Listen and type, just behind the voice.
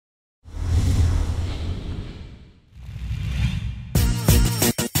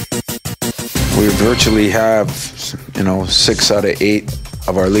We virtually have, 6 out of 8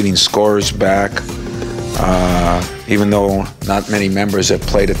 of our leading scorers back. Even though not many members have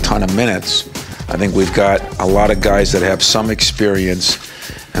played a ton of minutes, I think we've got a lot of guys that have some experience,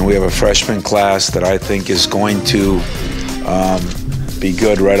 and we have a freshman class that I think is going to be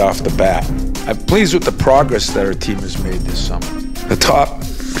good right off the bat. I'm pleased with the progress that our team has made this summer. The top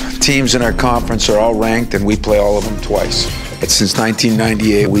teams in our conference are all ranked, and we play all of them twice. Since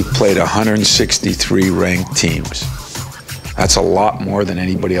 1998, we've played 163 ranked teams. That's a lot more than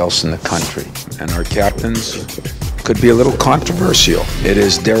anybody else in the country. And our captains could be a little controversial. It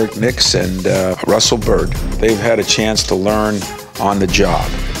is Derek Nix and Russell Bird. They've had a chance to learn on the job.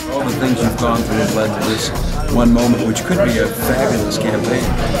 All the things you've gone through have led to this one moment, which could be a fabulous campaign.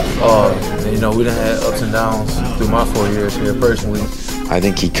 We done had ups and downs through my 4 years here personally. I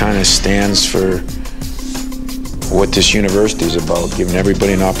think he kind of stands for what this university is about, giving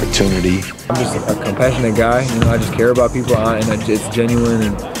everybody an opportunity. I'm just a compassionate guy. I just care about people, and it's genuine,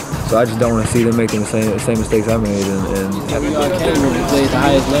 and so I just don't want to see them making the same mistakes I made. And have to play at the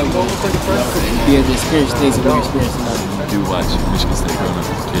highest level, and be able to experience things that we're experiencing now. You do watch Michigan State growing up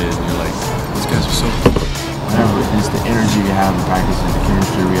as a kid, and you're like, these guys are so cool. Whatever, it's the energy we have in practice and the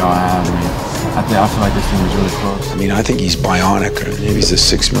chemistry we all have. I feel like this team is really close. I think he's bionic. Maybe he's a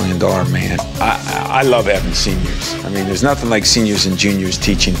 $6 million man. I love having seniors. There's nothing like seniors and juniors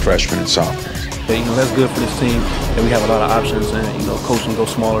teaching freshmen and sophomores. That's good for this team, and we have a lot of options, and coach can go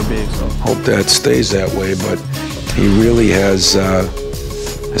small or big. So hope that stays that way, but he really has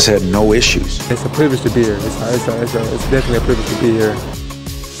had no issues. It's a privilege to be here. It's definitely a privilege to be here.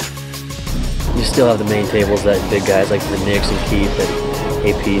 You still have the main tables that big guys like the Knicks and Keith and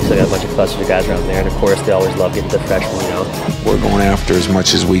AP, so I got a bunch of clusters of guys around there, and of course they always love getting the freshmen, We're going after as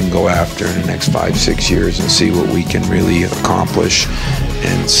much as we can go after in the next 5-6 years and see what we can really accomplish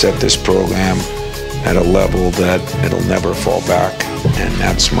and set this program at a level that it'll never fall back. And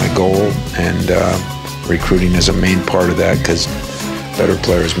that's my goal, and recruiting is a main part of that, because better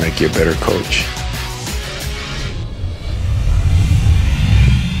players make you a better coach.